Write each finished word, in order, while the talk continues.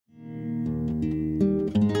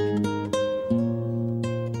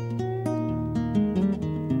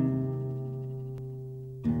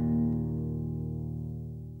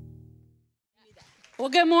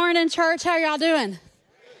Good morning, church. How y'all doing?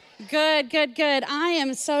 Good. I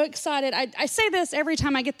am so excited. I say this every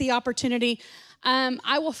time I get the opportunity.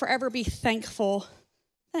 I will forever be thankful.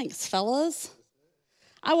 Thanks, fellas.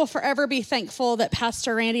 I will forever be thankful that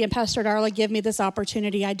Pastor Randy and Pastor Darla give me this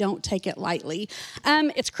opportunity. I don't take it lightly.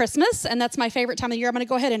 It's Christmas, and that's my favorite time of the year. I'm going to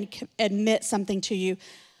go ahead and admit something to you.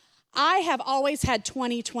 I have always had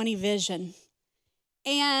 20/20 vision,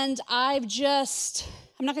 and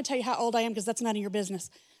I'm not going to tell you how old I am because that's none of your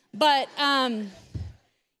business. But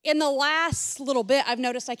in the last little bit, I've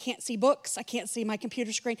noticed I can't see books. I can't see my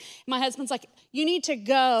computer screen. My husband's like, you need to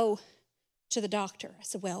go to the doctor. I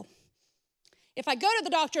said, well, if I go to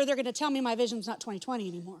the doctor, they're going to tell me my vision's not 20/20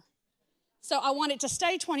 anymore. So I want it to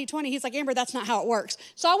stay 20/20. He's like, Amber, that's not how it works.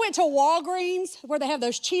 So I went to Walgreens where they have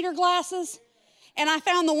those cheater glasses, and I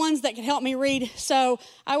found the ones that can help me read. So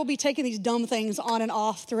I will be taking these dumb things on and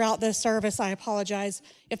off throughout this service. I apologize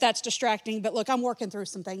if that's distracting, but look, I'm working through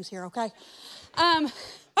some things here, okay?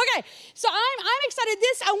 Okay, so I'm excited.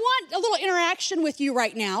 I want a little interaction with you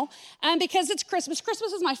right now because it's Christmas.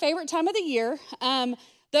 Christmas is my favorite time of the year.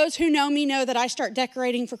 Those who know me know that I start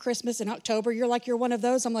decorating for Christmas in October. You're like, you're one of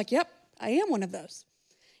those? I'm like, yep, I am one of those.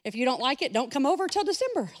 If you don't like it, don't come over till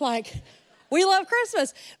December. We love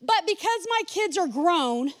Christmas. But because my kids are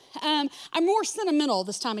grown, I'm more sentimental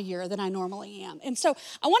this time of year than I normally am. And so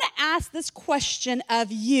I want to ask this question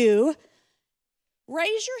of you.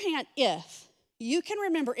 Raise your hand if you can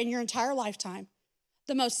remember in your entire lifetime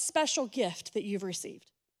the most special gift that you've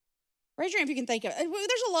received. Raise your hand if you can think of it.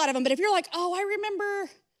 There's a lot of them, but if you're like, oh, I remember.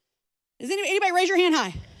 Does anybody raise your hand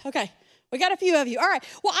high? Okay, we got a few of you. All right,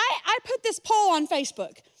 well, I put this poll on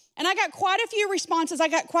Facebook. And I got quite a few responses. I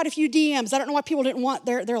got quite a few DMs. I don't know why people didn't want,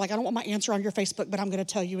 they're like, I don't want my answer on your Facebook, but I'm going to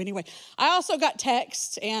tell you anyway. I also got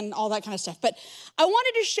texts and all that kind of stuff. But I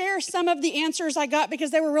wanted to share some of the answers I got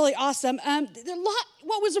because they were really awesome.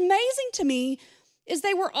 What was amazing to me is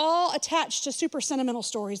they were all attached to super sentimental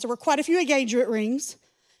stories. There were quite a few engagement rings.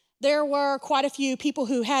 There were quite a few people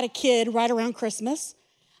who had a kid right around Christmas.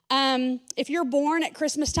 If you're born at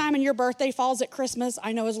Christmas time and your birthday falls at Christmas,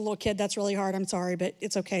 I know as a little kid that's really hard. I'm sorry, but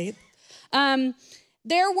it's okay. There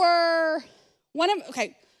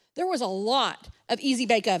was a lot of easy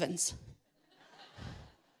bake ovens.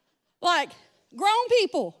 Like grown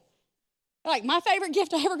people. Like my favorite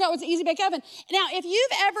gift I ever got was an easy bake oven. Now, if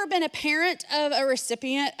you've ever been a parent of a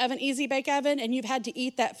recipient of an easy bake oven and you've had to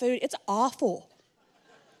eat that food, it's awful.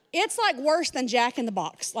 It's like worse than Jack in the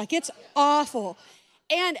Box. Like it's awful.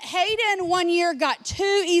 And Hayden one year got 2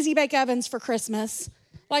 easy bake ovens for Christmas.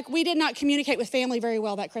 Like we did not communicate with family very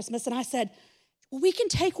well that Christmas. And I said, well, we can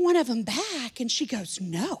take one of them back. And she goes,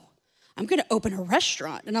 no, I'm going to open a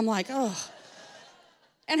restaurant. And I'm like, oh.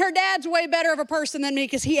 And her dad's way better of a person than me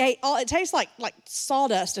because he ate it tastes like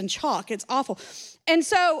sawdust and chalk. It's awful. And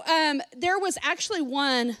so there was actually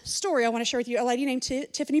one story I want to share with you. A lady named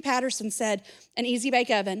Tiffany Patterson said an easy bake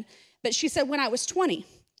oven. But she said when I was 20,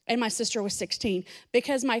 and my sister was 16,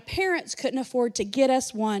 because my parents couldn't afford to get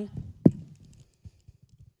us one.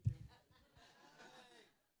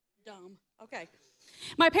 Dumb. Okay.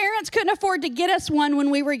 My parents couldn't afford to get us one when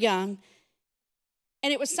we were young,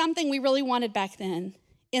 and it was something we really wanted back then.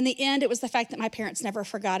 In the end, it was the fact that my parents never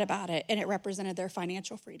forgot about it, and it represented their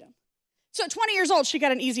financial freedom. So at 20 years old, she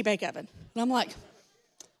got an easy bake oven. And I'm like,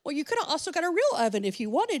 well, you could have also got a real oven if you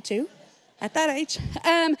wanted to at that age.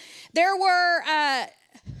 There were...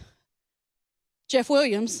 Jeff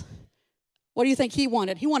Williams, what do you think he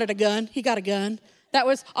wanted? He wanted a gun. He got a gun. That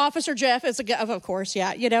was Officer Jeff, is a gun, of course,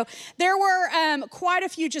 yeah. There were quite a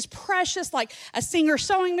few just precious, like a Singer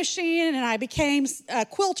sewing machine, and I became a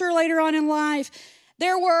quilter later on in life.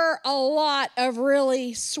 There were a lot of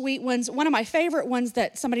really sweet ones. One of my favorite ones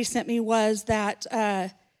that somebody sent me was that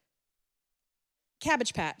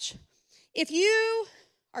Cabbage Patch. If you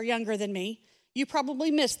are younger than me, you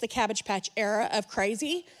probably missed the Cabbage Patch era of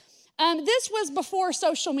crazy. This was before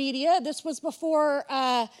social media. This was before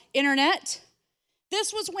internet.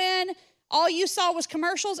 This was when all you saw was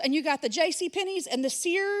commercials and you got the JCPenney's and the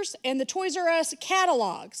Sears and the Toys R Us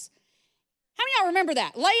catalogs. How many of y'all remember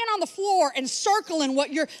that? Laying on the floor and circling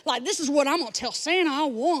what you're, like, this is what I'm going to tell Santa I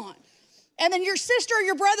want. And then your sister or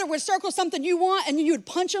your brother would circle something you want and then you would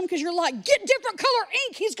punch them because you're like, get different color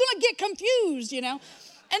ink. He's going to get confused,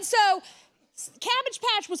 And so Cabbage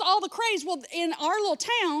Patch was all the craze. Well, in our little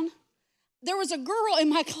town, there was a girl in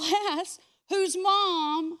my class whose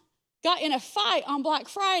mom got in a fight on Black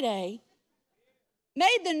Friday,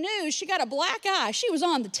 made the news. She got a black eye. She was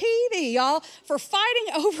on the TV, y'all, for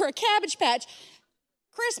fighting over a Cabbage Patch.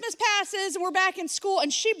 Christmas passes and we're back in school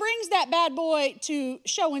and she brings that bad boy to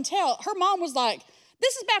show and tell. Her mom was like,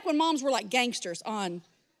 This is back when moms were like gangsters on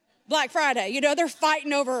Black Friday. You know, they're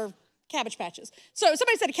fighting over Cabbage Patches. So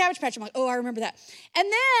somebody said a Cabbage Patch. I'm like, oh, I remember that.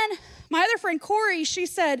 And then my other friend, Corey, she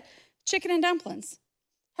said chicken and dumplings.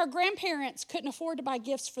 Her grandparents couldn't afford to buy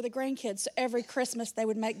gifts for the grandkids, so every Christmas they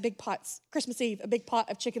would make big pots, Christmas Eve, a big pot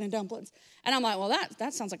of chicken and dumplings. And I'm like, well,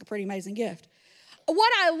 that sounds like a pretty amazing gift.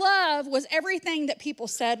 What I love was everything that people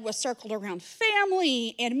said was circled around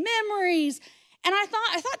family and memories. And I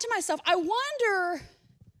thought to myself, I wonder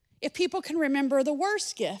if people can remember the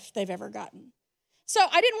worst gift they've ever gotten. So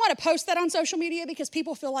I didn't want to post that on social media because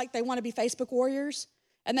people feel like they want to be Facebook warriors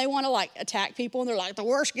and they want to like attack people. And they're like, the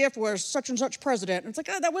worst gift was such and such president. And it's like,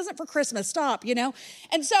 oh, that wasn't for Christmas. Stop, you know?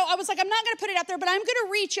 And so I was like, I'm not going to put it out there, but I'm going to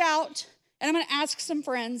reach out and I'm going to ask some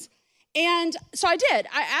friends. And so I did.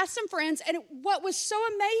 I asked some friends. And what was so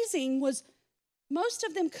amazing was most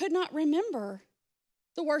of them could not remember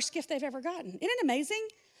the worst gift they've ever gotten. Isn't it amazing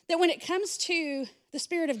that when it comes to the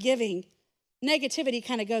spirit of giving, negativity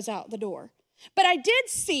kind of goes out the door? But I did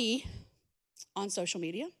see on social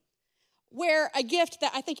media where a gift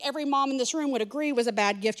that I think every mom in this room would agree was a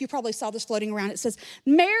bad gift. You probably saw this floating around. It says,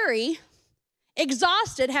 Mary,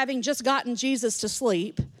 exhausted having just gotten Jesus to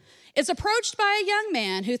sleep, is approached by a young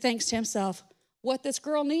man who thinks to himself, what this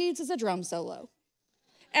girl needs is a drum solo.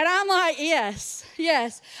 And I'm like, yes.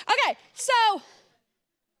 Okay, so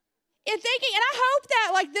in thinking, and I hope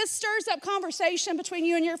that like this stirs up conversation between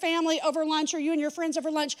you and your family over lunch or you and your friends over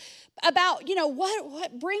lunch about, you know,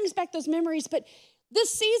 what brings back those memories. But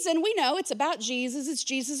this season, we know it's about Jesus. It's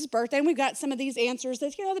Jesus' birthday. And we've got some of these answers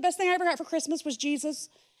that, you know, the best thing I ever got for Christmas was Jesus.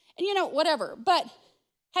 And, you know, whatever. But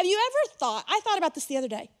have you ever thought, I thought about this the other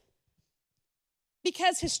day.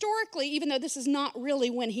 Because historically, even though this is not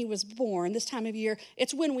really when he was born, this time of year,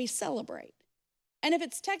 it's when we celebrate. And if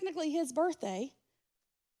it's technically his birthday,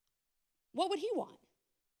 what would he want?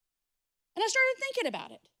 And I started thinking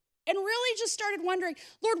about it and really just started wondering,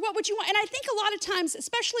 Lord, what would you want? And I think a lot of times,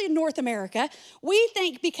 especially in North America, we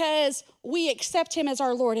think because we accept him as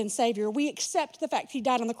our Lord and Savior, we accept the fact he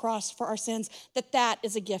died on the cross for our sins, that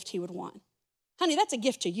is a gift he would want. Honey, that's a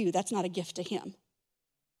gift to you. That's not a gift to him.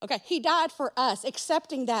 Okay, he died for us.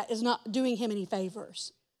 Accepting that is not doing him any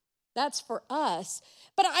favors. That's for us.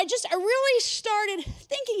 But I really started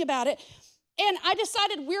thinking about it. And I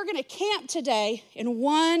decided we're going to camp today in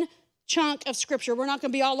one chunk of Scripture. We're not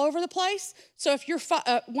going to be all over the place. So if you're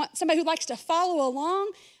somebody who likes to follow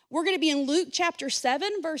along, we're going to be in Luke chapter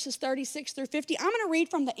 7, verses 36 through 50. I'm going to read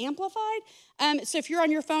from the Amplified. So if you're on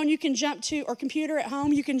your phone, you can jump to, or computer at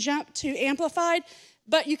home, you can jump to Amplified.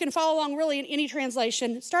 But you can follow along really in any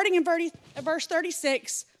translation. Starting in verse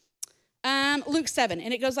 36, Luke 7,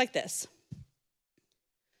 and it goes like this.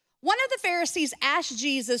 One of the Pharisees asked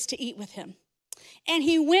Jesus to eat with him. And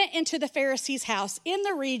he went into the Pharisee's house in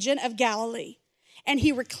the region of Galilee, and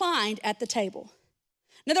he reclined at the table.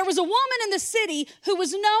 Now there was a woman in the city who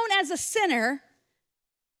was known as a sinner,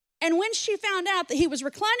 and when she found out that he was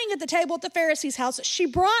reclining at the table at the Pharisee's house, she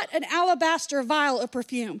brought an alabaster vial of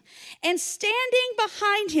perfume, and standing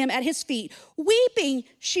behind him at his feet, weeping,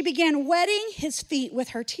 she began wetting his feet with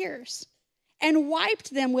her tears, and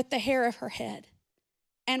wiped them with the hair of her head,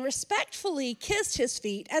 and respectfully kissed his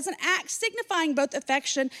feet as an act signifying both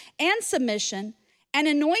affection and submission, and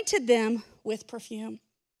anointed them with perfume.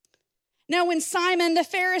 Now, when Simon the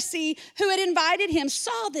Pharisee, who had invited him,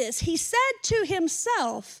 saw this, he said to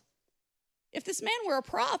himself, if this man were a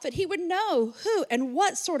prophet, he would know who and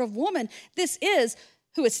what sort of woman this is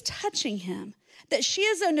who is touching him, that she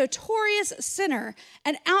is a notorious sinner,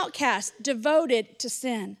 an outcast devoted to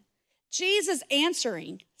sin. Jesus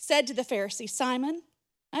answering said to the Pharisee, Simon,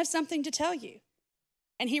 I have something to tell you.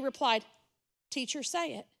 And he replied, Teacher,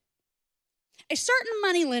 say it. A certain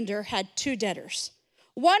moneylender had two debtors.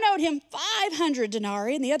 One owed him 500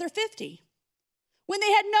 denarii and the other 50. When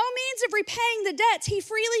they had no means of repaying the debts, he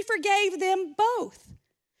freely forgave them both.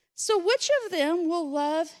 So which of them will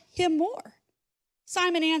love him more?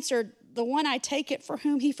 Simon answered, the one, I take it, for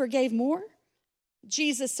whom he forgave more.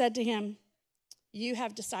 Jesus said to him, you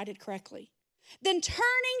have decided correctly. Then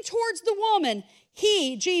turning towards the woman,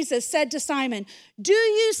 Jesus, said to Simon, do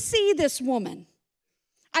you see this woman?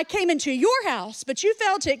 I came into your house, but you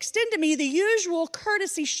failed to extend to me the usual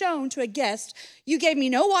courtesy shown to a guest. You gave me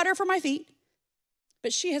no water for my feet,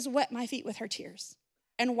 but she has wet my feet with her tears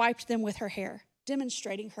and wiped them with her hair,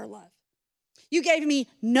 demonstrating her love. You gave me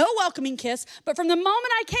no welcoming kiss, but from the moment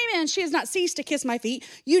I came in, she has not ceased to kiss my feet.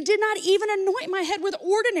 You did not even anoint my head with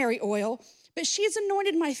ordinary oil, but she has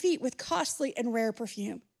anointed my feet with costly and rare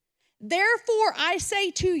perfume. Therefore, I say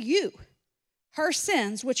to you, her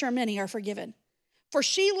sins, which are many, are forgiven. For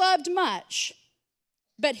she loved much,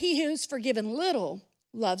 but he who is forgiven little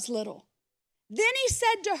loves little. Then he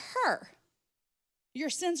said to her, your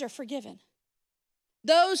sins are forgiven.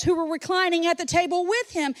 Those who were reclining at the table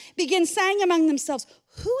with him began saying among themselves,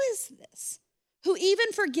 who is this who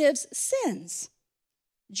even forgives sins?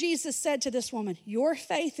 Jesus said to this woman, your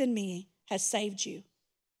faith in me has saved you.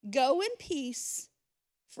 Go in peace,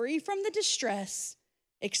 free from the distress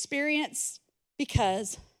experienced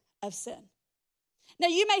because of sin. Now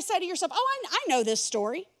you may say to yourself, oh, I know this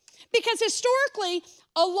story. Because historically,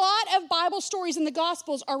 a lot of Bible stories in the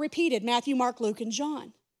Gospels are repeated, Matthew, Mark, Luke, and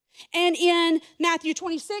John. And in Matthew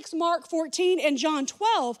 26, Mark 14, and John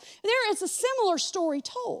 12, there is a similar story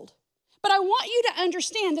told. But I want you to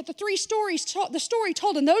understand that the story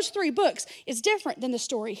told in those three books is different than the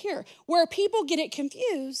story here. Where people get it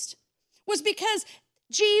confused was because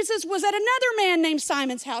Jesus was at another man named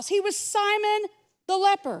Simon's house. He was Simon the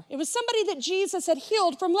leper. It was somebody that Jesus had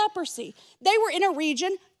healed from leprosy. They were in a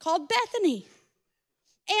region called Bethany.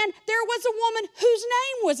 And there was a woman whose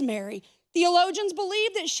name was Mary. Theologians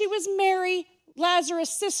believe that she was Mary,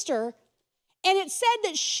 Lazarus' sister. And it said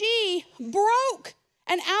that she broke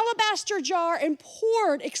an alabaster jar and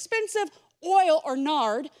poured expensive oil or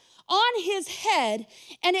nard on his head,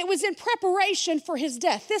 and it was in preparation for his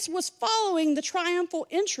death. This was following the triumphal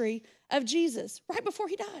entry of Jesus right before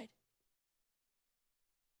he died.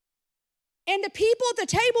 And the people at the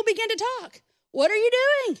table began to talk. What are you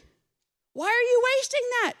doing? Why are you wasting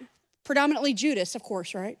that? Predominantly Judas, of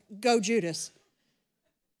course, right? Go Judas.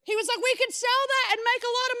 He was like, we could sell that and make a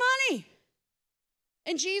lot of money.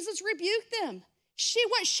 And Jesus rebuked them.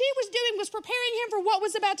 What she was doing was preparing him for what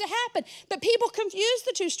was about to happen. But people confused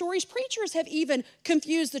the two stories. Preachers have even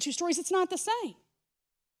confused the two stories. It's not the same.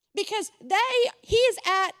 Because he is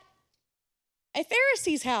at a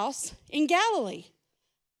Pharisee's house in Galilee.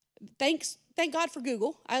 Thank God for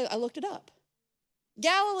Google. I looked it up.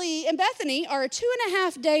 Galilee and Bethany are a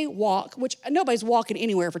 2.5 day walk, which nobody's walking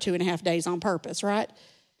anywhere for 2.5 days on purpose, right?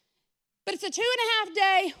 But it's a 2.5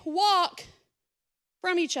 day walk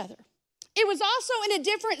from each other. It was also in a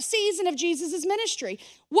different season of Jesus' ministry.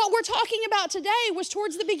 What we're talking about today was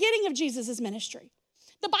towards the beginning of Jesus' ministry.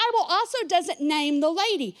 The Bible also doesn't name the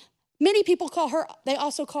lady. Many people they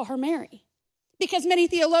also call her Mary, because many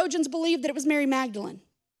theologians believe that it was Mary Magdalene,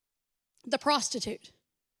 the prostitute,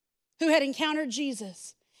 who had encountered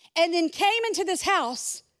Jesus and then came into this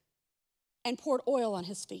house and poured oil on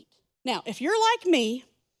his feet. Now, if you're like me,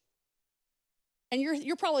 and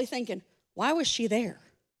you're probably thinking, why was she there?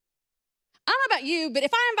 I don't know about you, but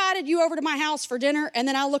if I invited you over to my house for dinner and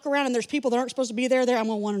then I look around and there's people that aren't supposed to be there, I'm going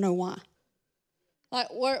to want to know why. Like,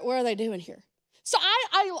 what are they doing here? So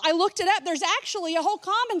I looked it up. There's actually a whole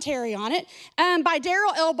commentary on it by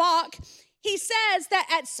Darrell L. Bach. He says that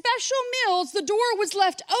at special meals, the door was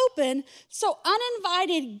left open so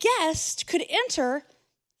uninvited guests could enter,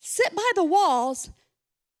 sit by the walls,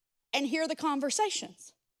 and hear the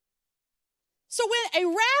conversations. So when a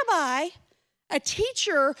rabbi, a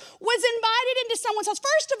teacher, was invited into someone's house,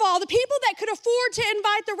 first of all, the people that could afford to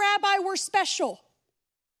invite the rabbi were special.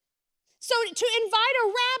 So to invite a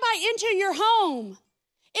rabbi into your home,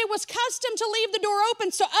 it was custom to leave the door open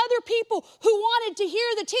so other people who wanted to hear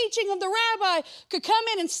the teaching of the rabbi could come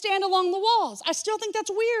in and stand along the walls. I still think that's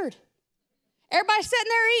weird. Everybody's sitting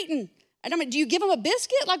there eating. And I mean, do you give them a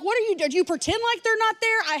biscuit? Like, what are you doing? Do you pretend like they're not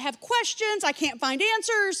there? I have questions. I can't find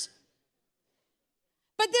answers.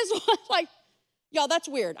 But this one, like, y'all, that's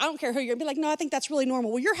weird. I don't care who you're. Be like, no, I think that's really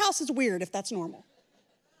normal. Well, your house is weird if that's normal.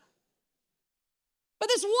 But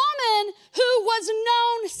this woman who was a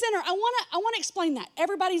known sinner, I want to explain that.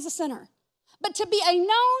 Everybody's a sinner. But to be a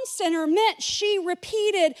known sinner meant she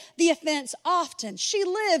repeated the offense often. She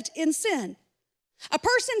lived in sin. A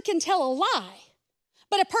person can tell a lie,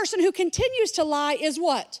 but a person who continues to lie is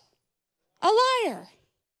what? A liar.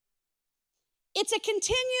 It's a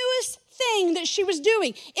continuous thing that she was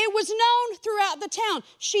doing. It was known throughout the town.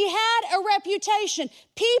 She had a reputation.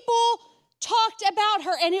 People talked about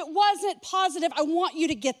her, and it wasn't positive. I want you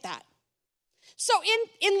to get that. So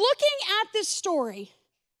in looking at this story,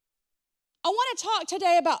 I want to talk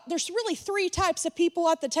today about, there's really 3 types of people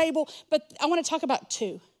at the table, but I want to talk about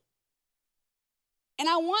 2. And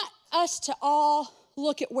I want us to all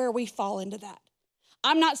look at where we fall into that.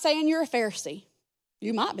 I'm not saying you're a Pharisee.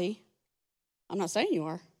 You might be. I'm not saying you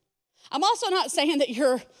are. I'm also not saying that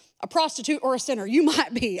you're a prostitute or a sinner. You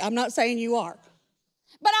might be. I'm not saying you are.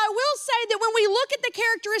 But I will say that when we look at the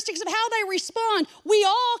characteristics of how they respond, we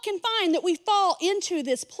all can find that we fall into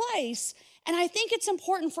this place. And I think it's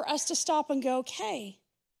important for us to stop and go, okay,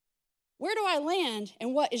 where do I land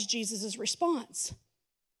and what is Jesus' response?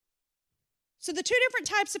 So the 2 different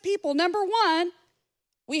types of people. Number 1,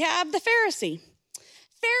 we have the Pharisee.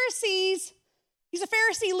 Pharisees, he's a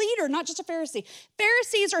Pharisee leader, not just a Pharisee.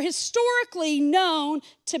 Pharisees are historically known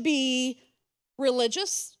to be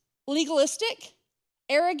religious, legalistic,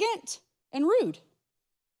 arrogant, and rude.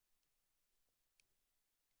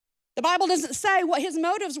 The Bible doesn't say what his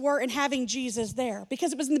motives were in having Jesus there,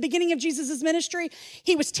 because it was in the beginning of Jesus' ministry.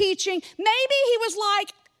 He was teaching. Maybe he was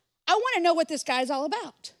like, I want to know what this guy's all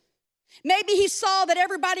about. Maybe he saw that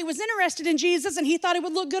everybody was interested in Jesus and he thought it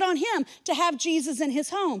would look good on him to have Jesus in his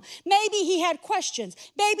home. Maybe he had questions.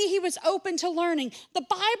 Maybe he was open to learning. The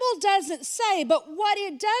Bible doesn't say, but what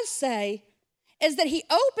it does say is that he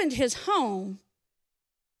opened his home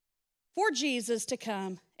for Jesus to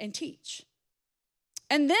come and teach.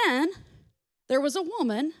 And then there was a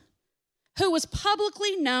woman who was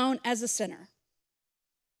publicly known as a sinner.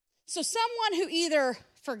 So someone who either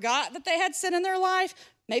forgot that they had sin in their life,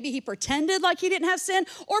 maybe he pretended like he didn't have sin,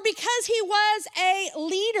 or because he was a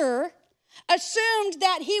leader, assumed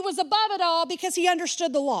that he was above it all because he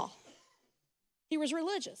understood the law. He was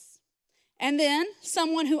religious. And then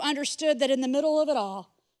someone who understood that in the middle of it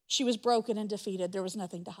all, she was broken and defeated. There was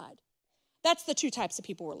nothing to hide. That's the two types of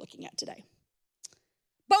people we're looking at today.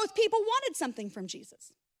 Both people wanted something from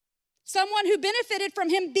Jesus. Someone who benefited from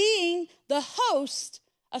him being the host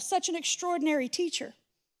of such an extraordinary teacher.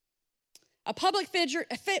 A public figure,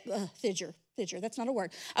 that's not a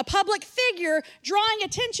word. A public figure drawing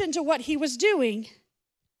attention to what he was doing.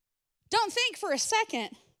 Don't think for a second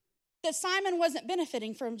that Simon wasn't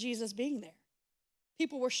benefiting from Jesus being there.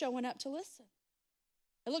 People were showing up to listen.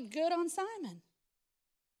 It looked good on Simon.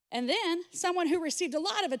 And then someone who received a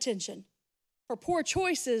lot of attention for poor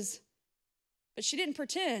choices, but she didn't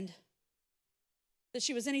pretend that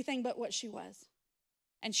she was anything but what she was.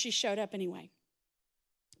 And she showed up anyway.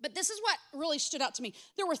 But this is what really stood out to me.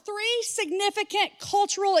 There were three significant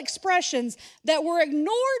cultural expressions that were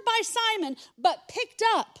ignored by Simon, but picked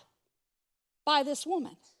up by this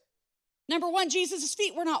woman. Number one, Jesus'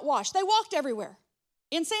 feet were not washed. They walked everywhere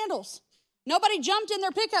in sandals. Nobody jumped in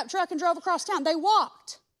their pickup truck and drove across town. They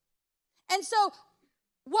walked. And so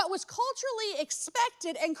what was culturally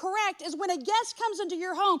expected and correct is when a guest comes into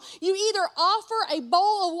your home, you either offer a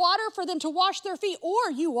bowl of water for them to wash their feet or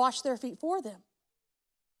you wash their feet for them.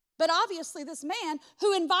 But obviously this man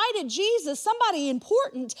who invited Jesus, somebody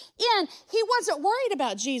important, in, he wasn't worried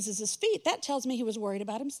about Jesus' feet. That tells me he was worried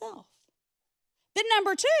about himself. Then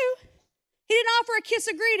number two, he didn't offer a kiss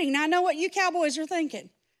of greeting. Now I know what you cowboys are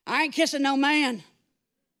thinking. I ain't kissing no man.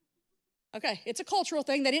 Okay, it's a cultural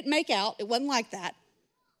thing. They didn't make out. It wasn't like that.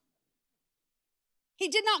 He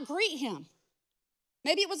did not greet him.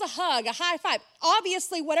 Maybe it was a hug, a high five.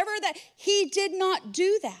 Obviously, whatever that, he did not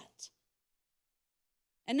do that.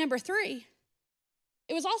 And number three,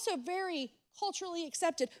 it was also very culturally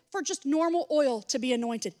accepted for just normal oil to be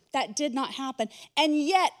anointed. That did not happen. And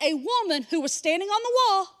yet, a woman who was standing on the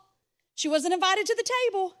wall, she wasn't invited to the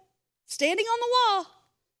table, standing on the wall,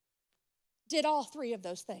 did all three of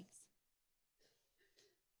those things.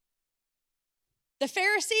 The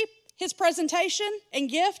Pharisee, his presentation and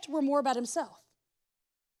gift were more about himself.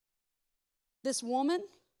 This woman,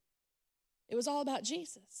 it was all about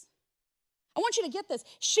Jesus. I want you to get this.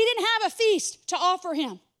 She didn't have a feast to offer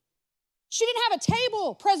him. She didn't have a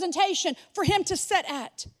table presentation for him to sit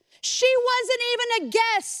at. She wasn't even a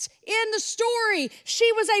guest in the story.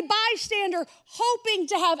 She was a bystander hoping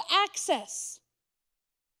to have access.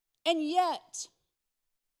 And yet,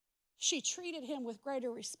 she treated him with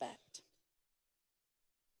greater respect.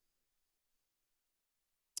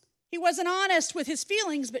 He wasn't honest with his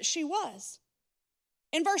feelings, but she was.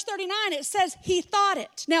 In verse 39, it says he thought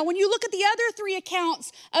it. Now, when you look at the other three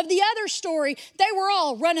accounts of the other story, they were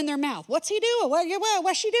all running their mouth. What's he doing?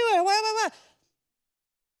 What's she doing?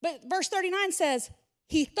 But verse 39 says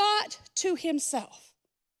he thought to himself.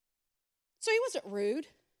 So he wasn't rude.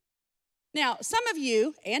 Now, some of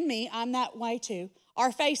you and me, I'm that way too,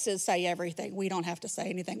 our faces say everything. We don't have to say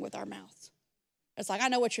anything with our mouths. It's like, I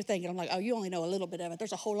know what you're thinking. I'm like, oh, you only know a little bit of it.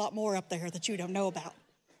 There's a whole lot more up there that you don't know about.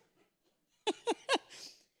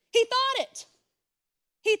 He thought it.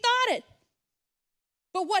 He thought it.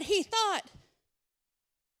 But what he thought,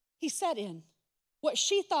 he set in. What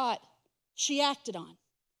she thought, she acted on.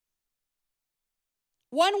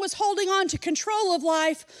 One was holding on to control of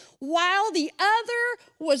life while the other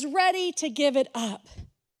was ready to give it up.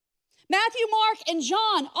 Matthew, Mark, and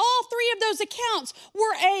John, all three of those accounts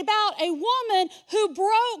were about a woman who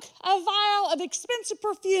broke a vial of expensive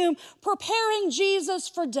perfume preparing Jesus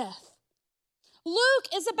for death. Luke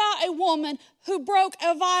is about a woman who broke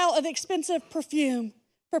a vial of expensive perfume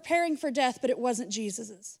preparing for death, but it wasn't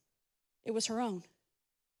Jesus's. It was her own.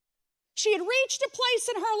 She had reached a place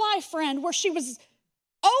in her life, friend, where she was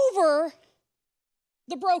over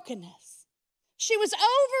the brokenness. She was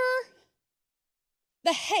over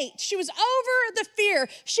the hate. She was over the fear.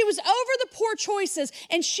 She was over the poor choices.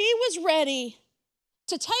 And she was ready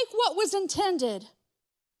to take what was intended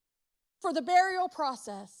for the burial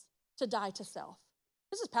process to die to self.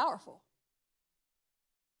 This is powerful.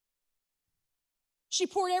 She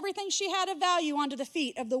poured everything she had of value onto the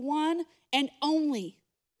feet of the one and only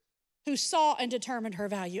who saw and determined her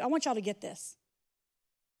value. I want y'all to get this.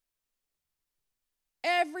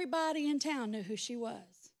 Everybody in town knew who she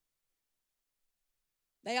was.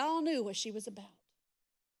 They all knew what she was about.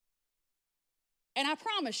 And I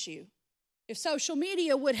promise you, if social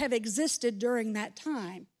media would have existed during that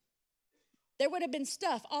time, there would have been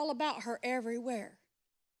stuff all about her everywhere.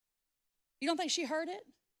 You don't think she heard it?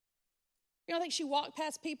 You don't think she walked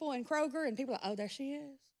past people in Kroger and people are like, oh, there she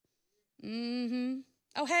is. Mm-hmm.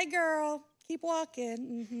 Oh, hey, girl, keep walking.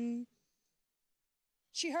 Mm-hmm.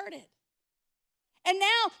 She heard it. And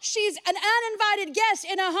now she's an uninvited guest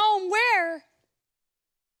in a home where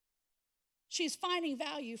she's finding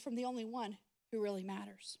value from the only one who really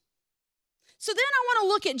matters. So then I want to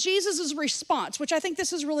look at Jesus' response, which I think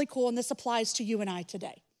this is really cool, and this applies to you and I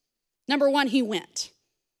today. Number one, he went.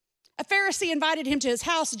 A Pharisee invited him to his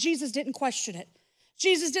house. Jesus didn't question it.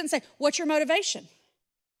 Jesus didn't say, what's your motivation?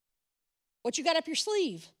 What you got up your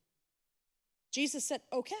sleeve? Jesus said,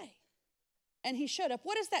 okay. And he showed up.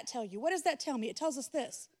 What does that tell you? What does that tell me? It tells us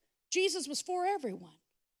this. Jesus was for everyone.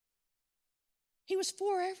 He was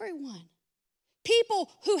for everyone. People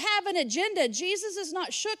who have an agenda, Jesus is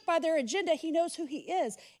not shook by their agenda. He knows who he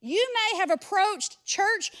is. You may have approached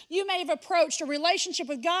church. You may have approached a relationship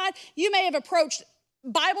with God. You may have approached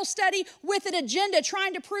Bible study with an agenda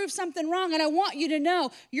trying to prove something wrong. And I want you to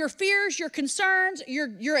know your fears, your concerns,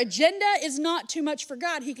 your agenda is not too much for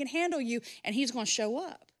God. He can handle you and he's going to show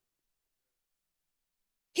up.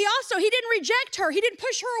 He didn't reject her. He didn't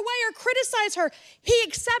push her away or criticize her. He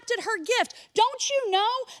accepted her gift. Don't you know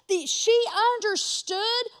that she understood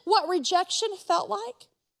what rejection felt like?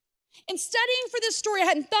 In studying for this story, I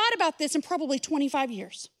hadn't thought about this in probably 25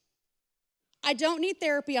 years. I don't need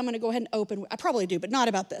therapy. I'm going to go ahead and open. I probably do, but not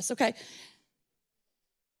about this, okay?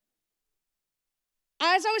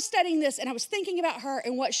 As I was studying this and I was thinking about her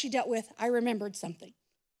and what she dealt with, I remembered something.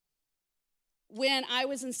 When I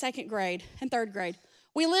was in second grade and third grade,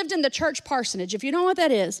 we lived in the church parsonage. If you know what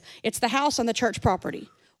that is, it's the house on the church property.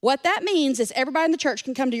 What that means is everybody in the church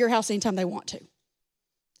can come to your house anytime they want to.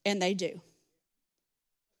 And they do.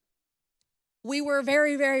 We were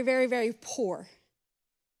very, very, very, very poor.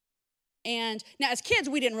 And now as kids,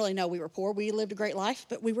 we didn't really know we were poor. We lived a great life,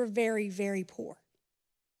 but we were very, very poor.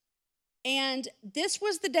 And this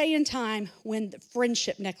was the day and time when the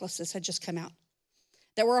friendship necklaces had just come out.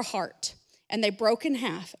 That were a heart. And they broke in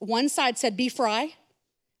half. One side said, be fry.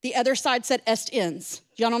 The other side said est ins.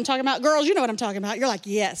 Y'all know what I'm talking about? Girls, you know what I'm talking about. You're like,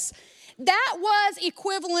 yes. That was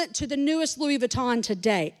equivalent to the newest Louis Vuitton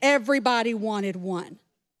today. Everybody wanted one.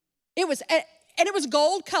 It was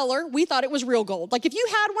gold color. We thought it was real gold. Like if you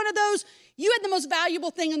had one of those, you had the most valuable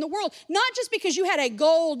thing in the world. Not just because you had a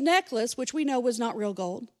gold necklace, which we know was not real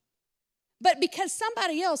gold, but because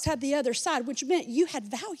somebody else had the other side, which meant you had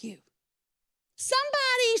value.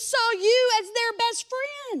 Somebody saw you as their best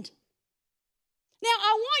friend. Now,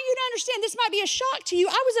 I want you to understand, this might be a shock to you.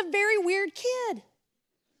 I was a very weird kid.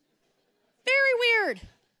 Very weird.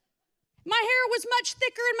 My hair was much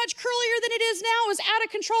thicker and much curlier than it is now. It was out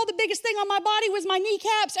of control. The biggest thing on my body was my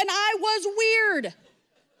kneecaps, and I was weird.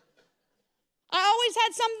 I always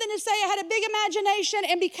had something to say. I had a big imagination,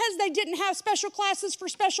 and because they didn't have special classes for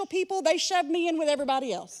special people, they shoved me in with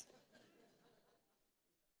everybody else.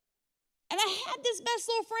 And I had this best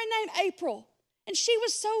little friend named April. And she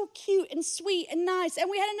was so cute and sweet and nice. And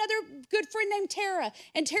we had another good friend named Tara.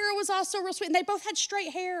 And Tara was also real sweet. And they both had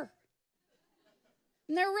straight hair.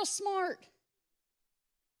 And they were real smart.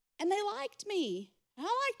 And they liked me.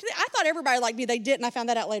 I thought everybody liked me. They didn't. I found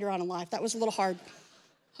that out later on in life. That was a little hard.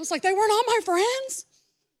 I was like, they weren't all my friends.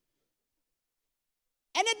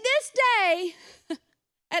 And at this day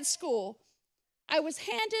at school, I was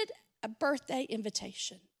handed a birthday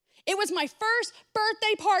invitation. It was my first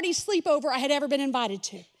birthday party sleepover I had ever been invited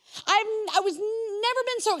to. I was never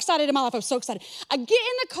been so excited in my life. I was so excited. I get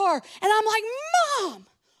in the car and I'm like, Mom,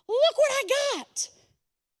 look what I got.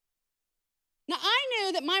 Now, I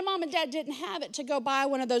knew that my mom and dad didn't have it to go buy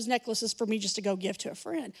one of those necklaces for me just to go give to a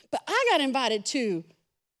friend. But I got invited to,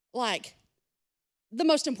 like, the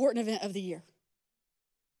most important event of the year.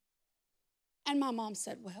 And my mom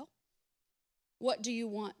said, well, what do you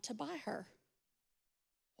want to buy her?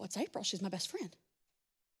 Well, it's April. She's my best friend.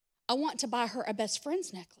 I want to buy her a best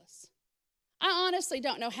friend's necklace. I honestly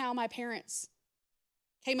don't know how my parents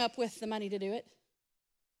came up with the money to do it.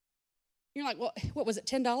 You're like, well, what was it,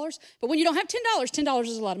 $10? But when you don't have $10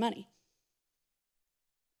 is a lot of money.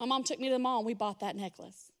 My mom took me to the mall and we bought that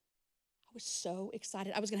necklace. I was so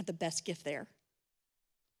excited. I was going to have the best gift there.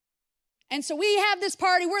 And so we have this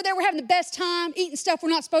party. We're there. We're having the best time, eating stuff we're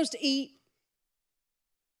not supposed to eat.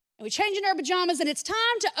 And we change into our pajamas, and it's time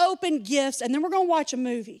to open gifts, and then we're going to watch a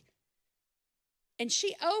movie. And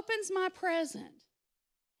she opens my present.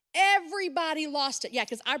 Everybody lost it. Yeah,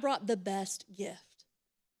 because I brought the best gift.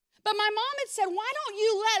 But my mom had said, why don't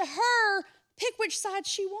you let her pick which side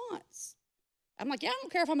she wants? I'm like, yeah, I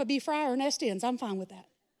don't care if I'm a beef fry or an Estiens. I'm fine with that.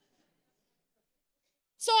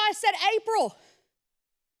 So I said, April,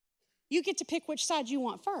 you get to pick which side you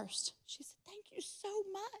want first. She said, thank you so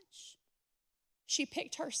much. She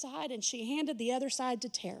picked her side and she handed the other side to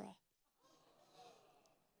Tara.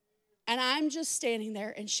 And I'm just standing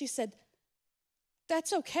there and she said,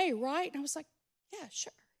 that's okay, right? And I was like, yeah,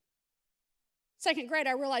 sure. Second grade,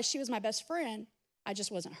 I realized she was my best friend. I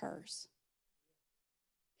just wasn't hers.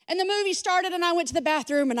 And the movie started and I went to the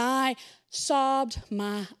bathroom and I sobbed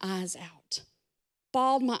my eyes out,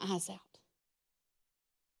 bawled my eyes out.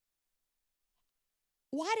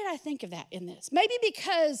 Why did I think of that in this? Maybe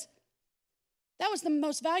because that was the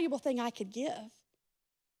most valuable thing I could give.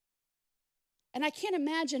 And I can't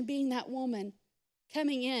imagine being that woman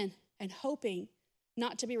coming in and hoping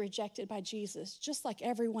not to be rejected by Jesus, just like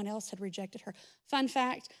everyone else had rejected her. Fun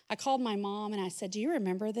fact, I called my mom and I said, do you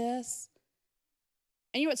remember this?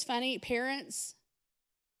 And you know what's funny? Parents,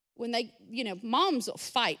 when they, moms will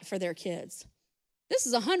fight for their kids. This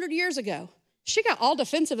is 100 years ago. She got all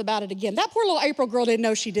defensive about it again. That poor little April girl didn't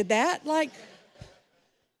know she did that. Like,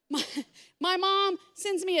 my mom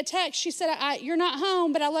sends me a text. She said, you're not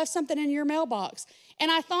home, but I left something in your mailbox.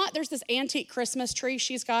 And I thought there's this antique Christmas tree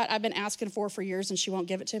she's got I've been asking for years, and she won't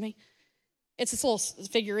give it to me. It's this little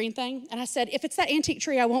figurine thing. And I said, if it's that antique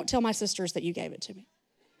tree, I won't tell my sisters that you gave it to me.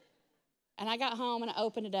 And I got home, and I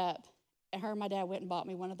opened it up, and her and my dad went and bought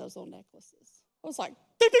me one of those little necklaces. I was like,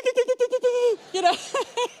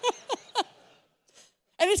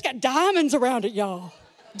 And it's got diamonds around it, y'all.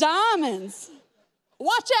 Diamonds.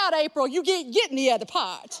 Watch out, April. You get in the other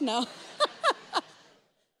part. No. But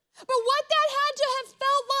what that had to have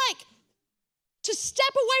felt like to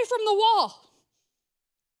step away from the wall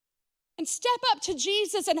and step up to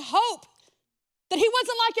Jesus and hope that he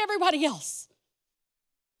wasn't like everybody else.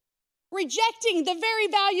 Rejecting the very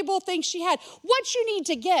valuable thing she had. What you need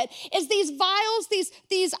to get is these vials,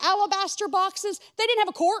 these alabaster boxes, they didn't have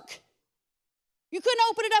a cork. You couldn't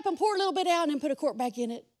open it up and pour a little bit out and then put a cork back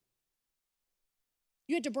in it.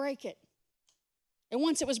 You had to break it. And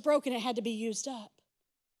once it was broken, it had to be used up.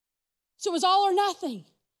 So it was all or nothing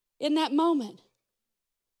in that moment.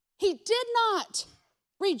 He did not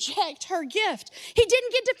reject her gift. He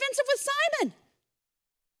didn't get defensive with Simon.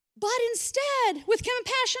 But instead, with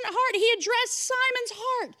compassionate heart, he addressed Simon's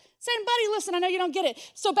heart, saying, buddy, listen, I know you don't get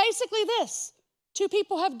it. So basically this, two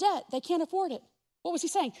people have debt. They can't afford it. What was he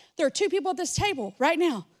saying? There are two people at this table right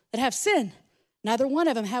now that have sin. Neither one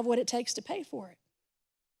of them have what it takes to pay for it.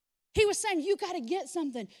 He was saying, you got to get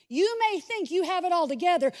something. You may think you have it all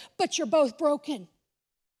together, but you're both broken.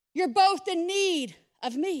 You're both in need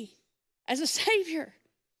of me as a Savior.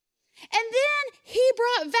 And then he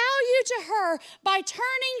brought value to her by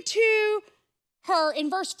turning to her in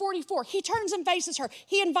verse 44. He turns and faces her.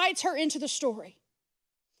 He invites her into the story.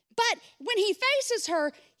 But when he faces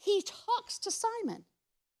her, he talks to Simon.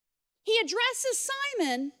 He addresses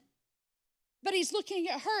Simon, but he's looking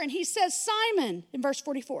at her and he says, Simon, in verse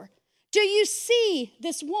 44, do you see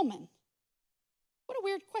this woman? What a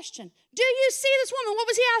weird question. Do you see this woman? What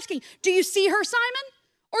was he asking? Do you see her, Simon?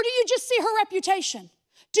 Or do you just see her reputation?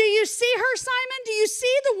 Do you see her, Simon? Do you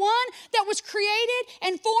see the one that was created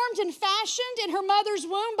and formed and fashioned in her mother's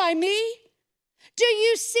womb by me? Do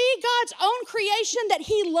you see God's own creation that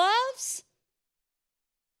he loves?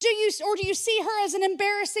 Do you see her as an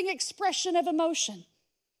embarrassing expression of emotion?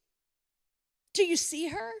 Do you see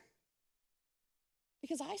her?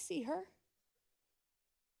 Because I see her.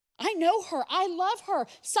 I know her. I love her.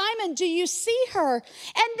 Simon, do you see her? And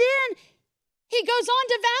then he goes on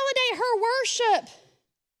to validate her worship,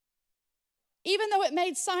 even though it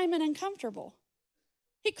made Simon uncomfortable.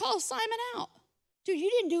 He calls Simon out. Dude, you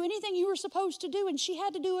didn't do anything you were supposed to do, and she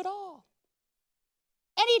had to do it all.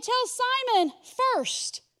 And he tells Simon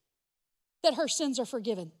first that her sins are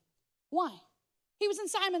forgiven. Why? He was in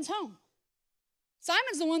Simon's home.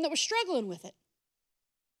 Simon's the one that was struggling with it.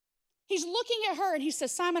 He's looking at her and he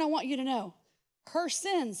says, Simon, I want you to know, her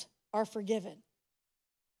sins are forgiven.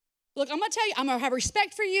 Look, I'm going to tell you, I'm going to have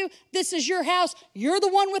respect for you. This is your house. You're the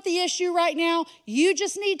one with the issue right now. You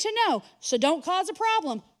just need to know. So don't cause a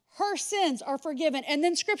problem. Her sins are forgiven. And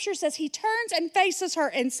then Scripture says he turns and faces her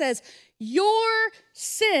and says, your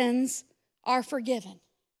sins are forgiven.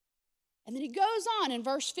 And then he goes on in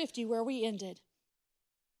verse 50 where we ended.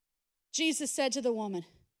 Jesus said to the woman,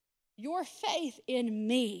 your faith in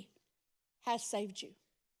me has saved you.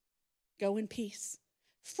 Go in peace,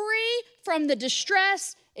 free from the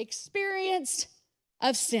distress experienced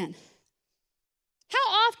of sin.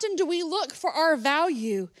 How often do we look for our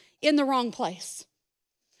value in the wrong place?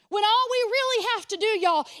 When all we really have to do,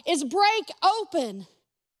 y'all, is break open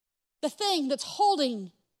the thing that's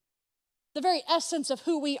holding the very essence of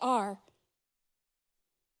who we are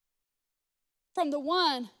from the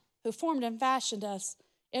one who formed and fashioned us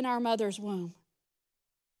in our mother's womb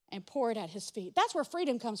and pour it at his feet. That's where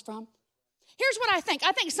freedom comes from. Here's what I think.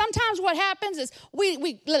 I think sometimes what happens is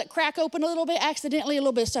we let it crack open a little bit, accidentally a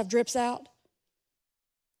little bit of stuff drips out.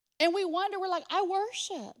 And we wonder, we're like, I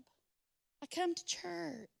worship. I come to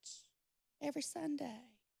church every Sunday.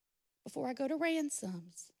 Before I go to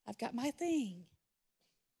ransoms, I've got my thing.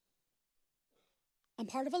 I'm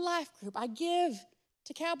part of a life group. I give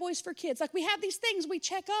to Cowboys for Kids. Like we have these things we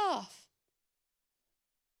check off.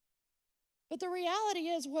 But the reality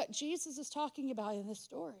is what Jesus is talking about in this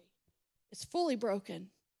story is fully broken,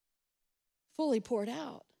 fully poured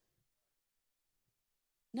out.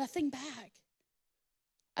 Nothing back.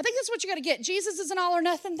 I think that's what you got to get. Jesus is an all or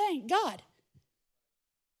nothing thing. God.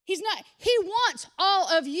 He's not. He wants all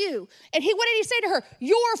of you. And what did he say to her?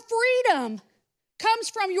 Your freedom comes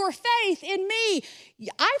from your faith in me.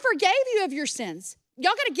 I forgave you of your sins.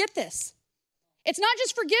 Y'all got to get this. It's not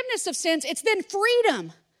just forgiveness of sins. It's then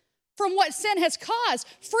freedom from what sin has caused.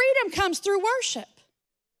 Freedom comes through worship.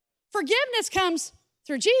 Forgiveness comes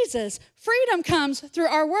through Jesus. Freedom comes through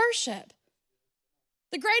our worship.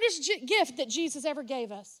 The greatest gift that Jesus ever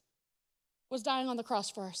gave us was dying on the cross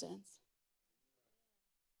for our sins.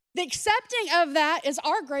 The accepting of that is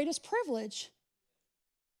our greatest privilege.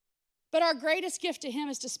 But our greatest gift to him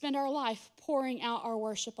is to spend our life pouring out our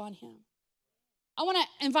worship on him. I want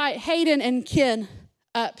to invite Hayden and Ken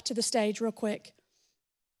up to the stage real quick.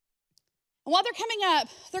 And while they're coming up,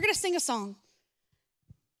 they're going to sing a song.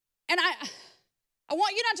 And I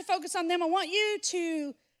want you not to focus on them. I want you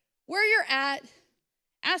to, where you're at,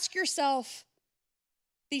 ask yourself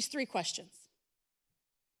these 3 questions.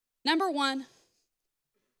 Number 1,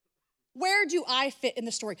 where do I fit in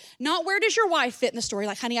the story? Not where does your wife fit in the story?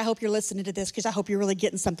 Like, honey, I hope you're listening to this because I hope you're really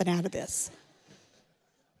getting something out of this.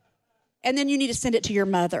 And then you need to send it to your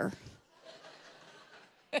mother.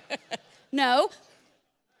 No.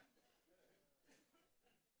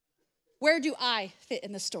 Where do I fit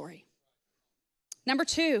in the story? Number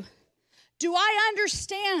 2, do I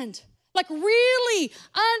understand, like really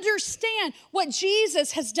understand what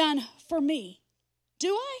Jesus has done for me?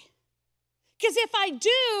 Do I? Because if I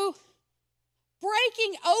do,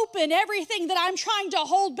 breaking open everything that I'm trying to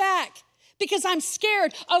hold back because I'm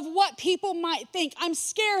scared of what people might think. I'm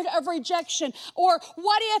scared of rejection or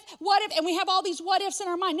what if, and we have all these what ifs in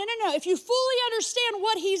our mind. No. If you fully understand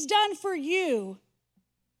what he's done for you,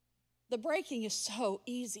 the breaking is so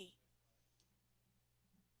easy.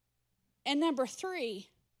 And number 3,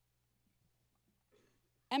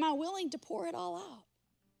 am I willing to pour it all out?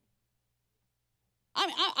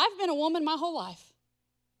 I've been a woman my whole life.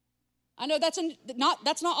 I know that's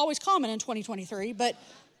not always common in 2023, but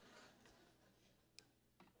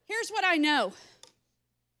here's what I know.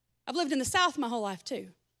 I've lived in the South my whole life too.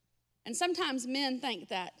 And sometimes men think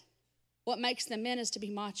that what makes them men is to be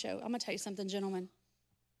macho. I'm going to tell you something, gentlemen.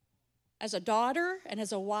 As a daughter and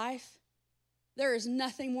as a wife, there is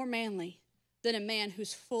nothing more manly than a man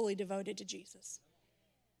who's fully devoted to Jesus,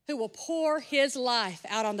 who will pour his life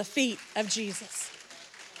out on the feet of Jesus.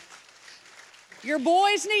 Your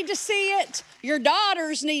boys need to see it. Your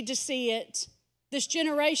daughters need to see it. This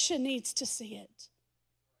generation needs to see it.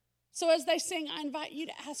 So as they sing, I invite you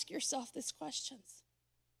to ask yourself these questions.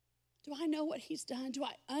 Do I know what he's done? Do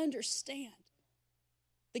I understand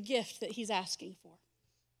the gift that he's asking for?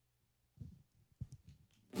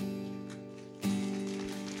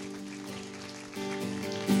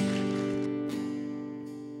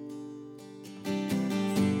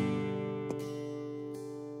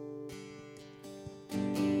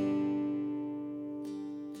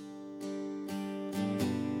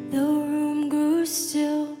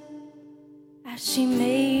 Still, as she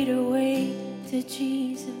made her way to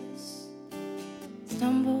Jesus,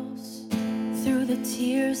 stumbles through the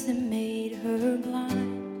tears that made her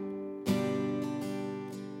blind.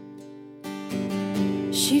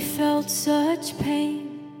 She felt such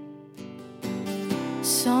pain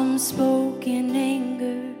Some spoke in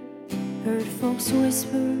anger, heard folks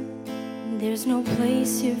whisper, there's no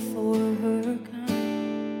place here for her kind.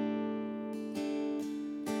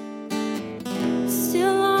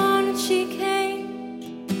 Still on she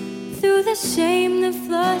came, through the shame that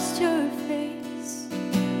flushed her face,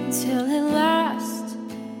 until at last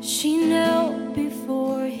she knelt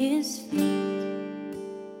before his feet.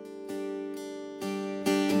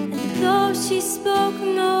 And though she spoke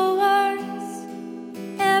no words,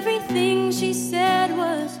 everything she said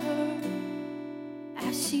was heard,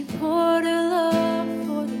 as she poured her love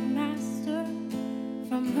for the master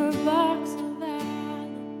from her box of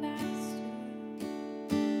alabaster.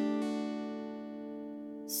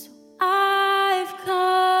 So I've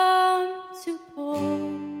come to pour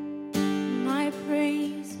my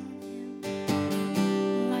praise on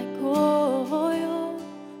him, like oil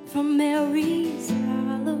from Mary's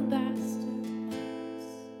alabaster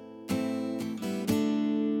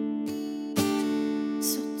box.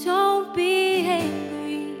 So don't be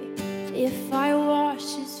angry if I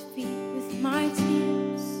wash his feet with my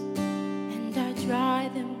tears and I dry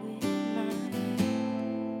them with mine.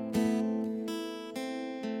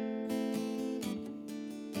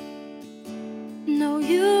 No,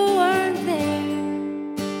 you weren't there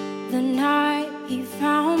the night he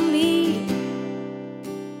found me.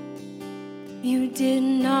 You did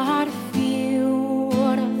not feel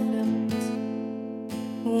what I felt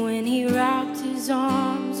when he wrapped his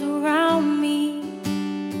arms around me.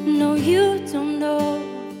 No, you don't know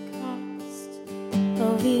the cost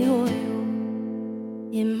of the oil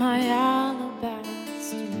in my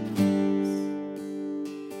alabaster box.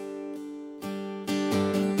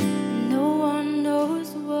 No one knows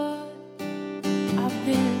what I've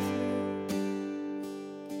been through.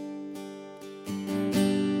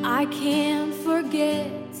 I can't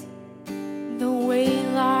forget the way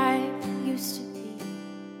life used to be.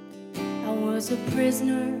 I was a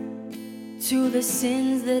prisoner to the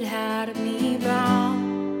sins that had me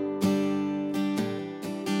bound.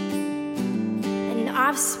 And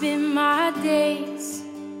I've spent my days,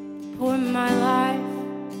 poured my life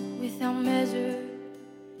without measure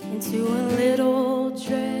into a little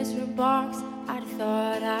treasure box I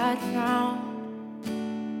thought I'd found.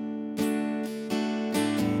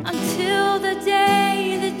 Until the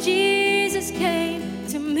day that Jesus came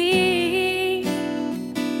to me,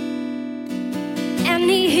 and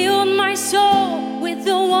he healed my soul with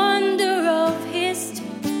the wonder of his touch.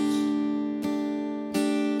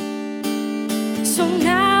 So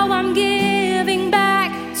now I'm giving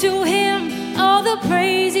back to him all the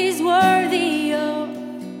praise he's worthy of.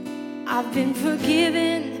 I've been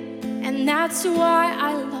forgiven, and that's why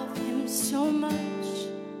I love him so much.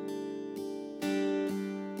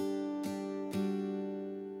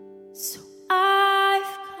 So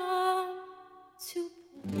I've come to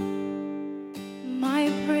pour my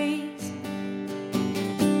praise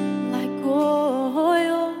like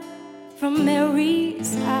oil from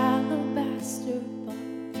Mary's alabaster box.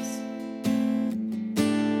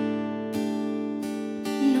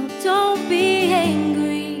 No, don't be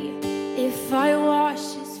angry if I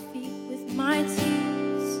wash his feet with my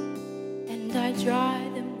tears and I dry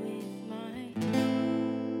them with mine.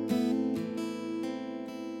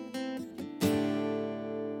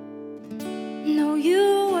 No,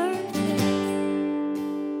 you weren't there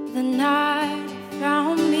the night you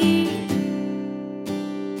found me.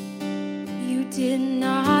 You did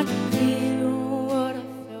not feel what I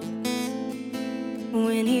felt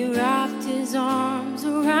when he wrapped his arms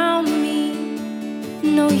around me.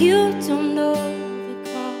 No, you don't know the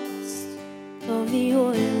cost of the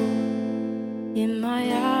oil in my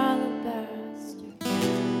alabaster box.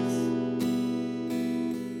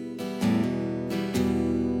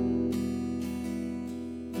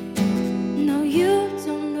 No, you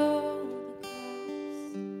don't know the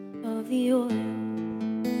cost of the oil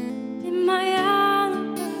in my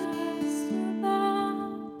alabaster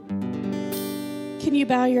box. Can you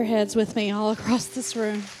bow your heads with me all across this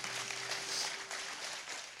room?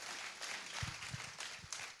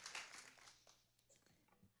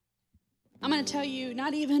 I'm going to tell you,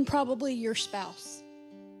 not even probably your spouse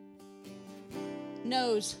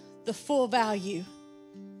knows the full value,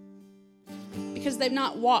 because they've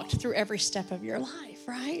not walked through every step of your life,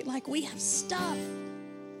 right? Like, we have stuff.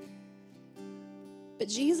 But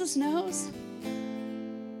Jesus knows.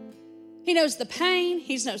 He knows the pain.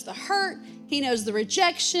 He knows the hurt. He knows the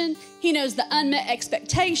rejection. He knows the unmet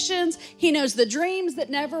expectations. He knows the dreams that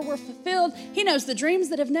never were fulfilled. He knows the dreams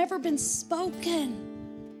that have never been spoken.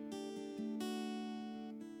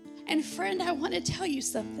 And friend, I want to tell you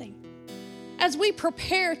something. As we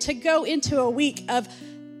prepare to go into a week of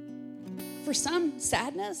For some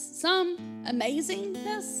sadness, some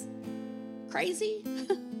amazingness, crazy.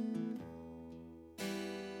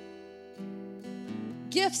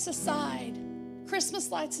 Gifts aside,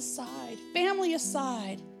 Christmas lights aside, family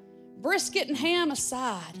aside, brisket and ham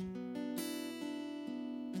aside.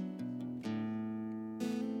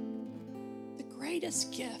 The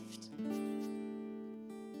greatest gift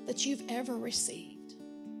that you've ever received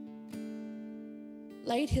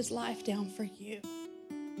laid his life down for you.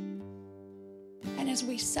 And as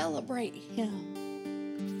we celebrate him,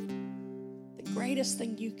 the greatest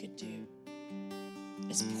thing you could do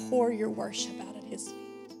is pour your worship out at his feet.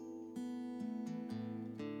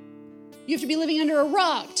 You have to be living under a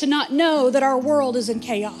rock to not know that our world is in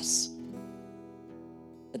chaos.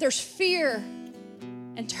 That there's fear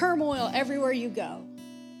and turmoil everywhere you go.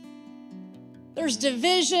 There's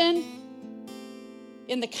division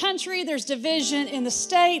in the country, there's division in the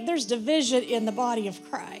state, there's division in the body of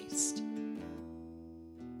Christ.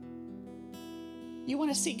 You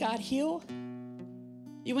want to see God heal?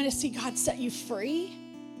 You want to see God set you free?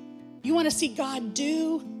 You want to see God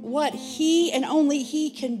do what he and only he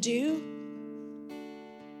can do?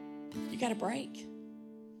 You got to break.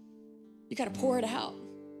 You got to pour it out.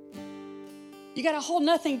 You got to hold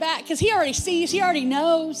nothing back because he already sees, he already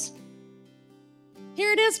knows.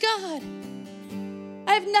 Here it is, God.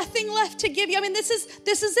 I have nothing left to give you. I mean, this is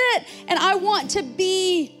it. And I want to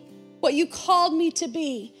be what you called me to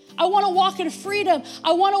be. I want to walk in freedom.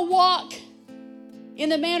 I want to walk in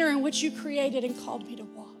the manner in which you created and called me to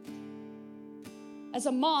walk. As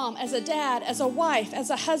a mom, as a dad, as a wife, as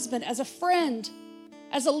a husband, as a friend,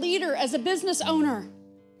 as a leader, as a business owner,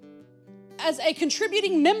 as a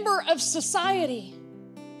contributing member of society.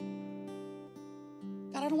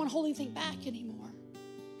 God, I don't want to hold anything back anymore.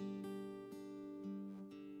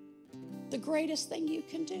 The greatest thing you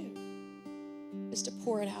can do is to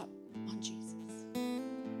pour it out on Jesus.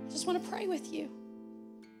 I just want to pray with you.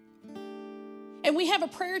 And we have a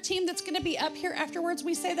prayer team that's going to be up here afterwards.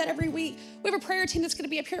 We say that every week. We have a prayer team that's going to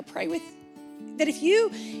be up here to pray with. That if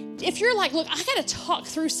you're like, look, I got to talk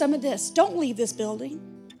through some of this. Don't leave this building.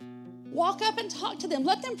 Walk up and talk to them.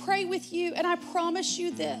 Let them pray with you. And I promise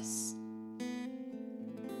you this.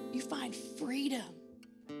 You find freedom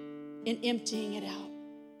in emptying it out.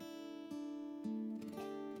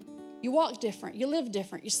 You walk different. You live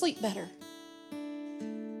different. You sleep better.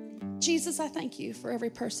 Jesus, I thank you for every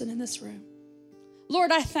person in this room.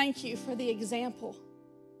 Lord, I thank you for the example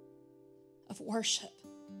of worship.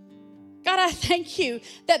 God, I thank you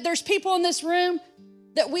that there's people in this room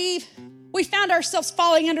that we found ourselves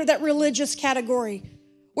falling under that religious category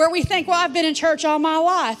where we think, well, I've been in church all my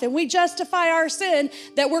life, and we justify our sin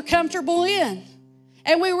that we're comfortable in.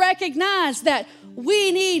 And we recognize that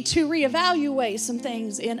we need to reevaluate some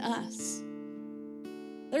things in us.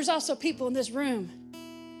 There's also people in this room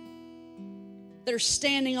that are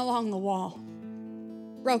standing along the wall,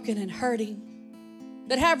 broken and hurting,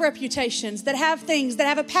 that have reputations, that have things, that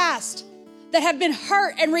have a past, that have been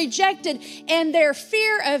hurt and rejected, and their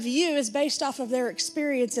fear of you is based off of their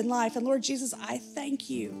experience in life. And Lord Jesus, I thank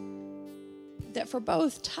you that for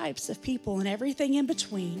both types of people and everything in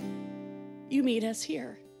between, you meet us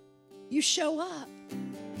here. You show up.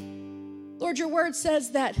 Lord, your word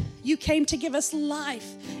says that you came to give us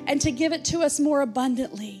life and to give it to us more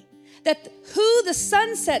abundantly. That who the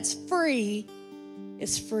Son sets free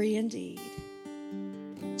is free indeed.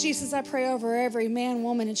 Jesus, I pray over every man,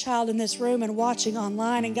 woman, and child in this room and watching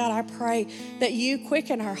online. And God, I pray that you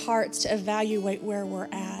quicken our hearts to evaluate where we're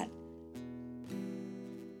at.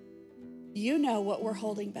 You know what we're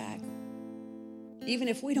holding back, even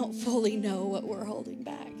if we don't fully know what we're holding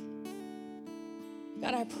back.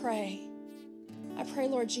 God, I pray,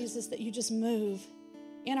 Lord Jesus, that you just move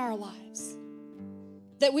in our lives.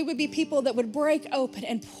 That we would be people that would break open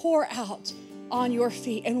and pour out on your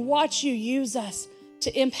feet and watch you use us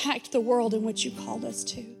to impact the world in which you called us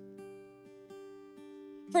to.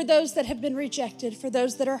 For those that have been rejected, for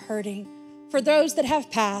those that are hurting, for those that have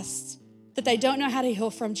pasts that they don't know how to heal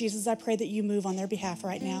from, Jesus, I pray that you move on their behalf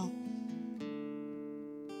right now.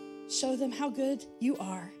 Show them how good you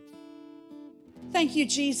are. Thank you,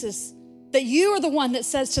 Jesus, that you are the one that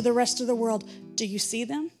says to the rest of the world, do you see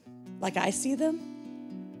them like I see them?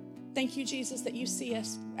 Thank you, Jesus, that you see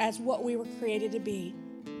us as what we were created to be,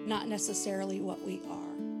 not necessarily what we are.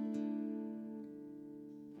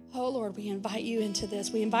 Oh, Lord, we invite you into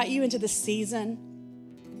this. We invite you into this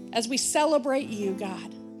season. As we celebrate you,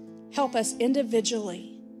 God, help us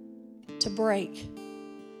individually to break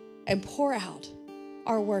and pour out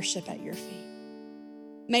our worship at your feet.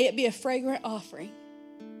 May it be a fragrant offering.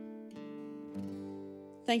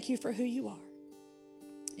 Thank you for who you are.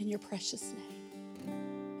 in your precious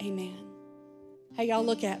name. Amen. Hey, y'all,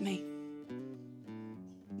 look at me.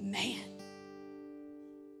 Man,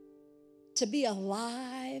 to be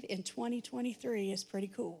alive in 2023 is pretty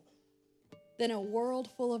cool. In a world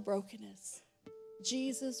full of brokenness,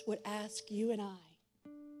 Jesus would ask you and I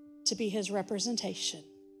to be his representation.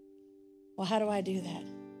 Well, how do I do that?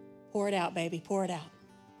 Pour it out, baby, pour it out.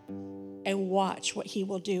 And watch what he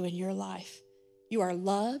will do in your life. You are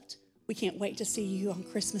loved. We can't wait to see you on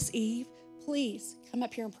Christmas Eve. Please come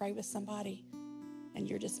up here and pray with somebody. And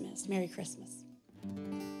you're dismissed. Merry Christmas.